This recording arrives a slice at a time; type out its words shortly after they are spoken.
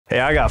Hey,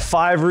 I got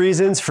 5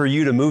 reasons for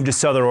you to move to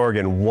Southern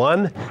Oregon.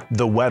 1,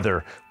 the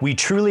weather. We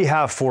truly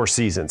have 4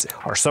 seasons.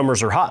 Our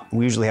summers are hot.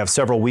 We usually have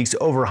several weeks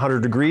over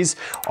 100 degrees.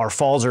 Our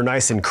falls are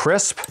nice and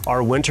crisp.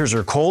 Our winters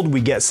are cold. We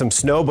get some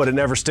snow, but it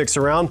never sticks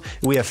around.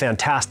 We have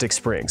fantastic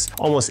springs.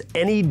 Almost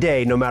any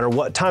day, no matter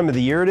what time of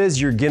the year it is,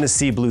 you're gonna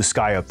see blue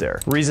sky up there.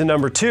 Reason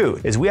number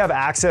 2 is we have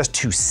access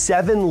to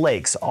 7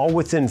 lakes, all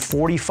within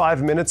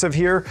 45 minutes of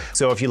here.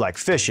 So if you like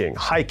fishing,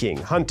 hiking,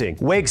 hunting,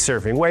 wake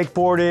surfing,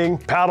 wakeboarding,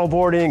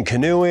 paddleboarding,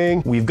 canoeing,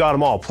 we've got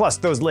them all. Plus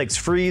those lakes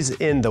freeze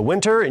in the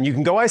winter and you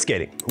can go ice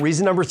skating.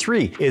 Reason number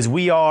 3 is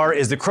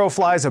the crow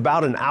flies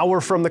about an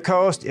hour from the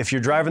coast. If you're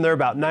driving there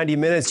about 90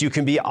 minutes, you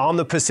can be on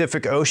the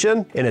Pacific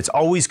Ocean and it's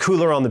always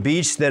cooler on the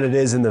beach than it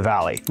is in the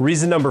valley.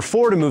 Reason number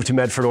 4 to move to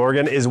Medford,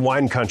 Oregon is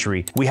wine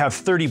country. We have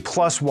 30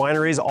 plus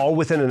wineries all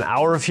within an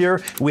hour of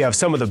here. We have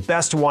some of the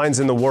best wines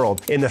in the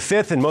world. And the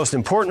 5th and most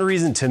important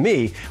reason to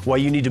me why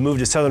you need to move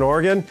to Southern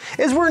Oregon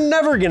is we're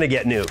never gonna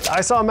get nuked.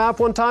 I saw a map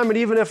one time and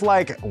even if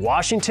like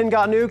Washington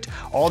got nuked,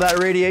 all that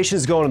radiation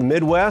is going to the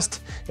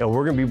Midwest and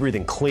we're gonna be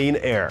breathing clean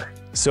air.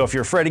 So if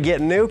you're afraid of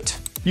getting nuked,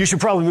 you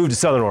should probably move to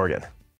Southern Oregon.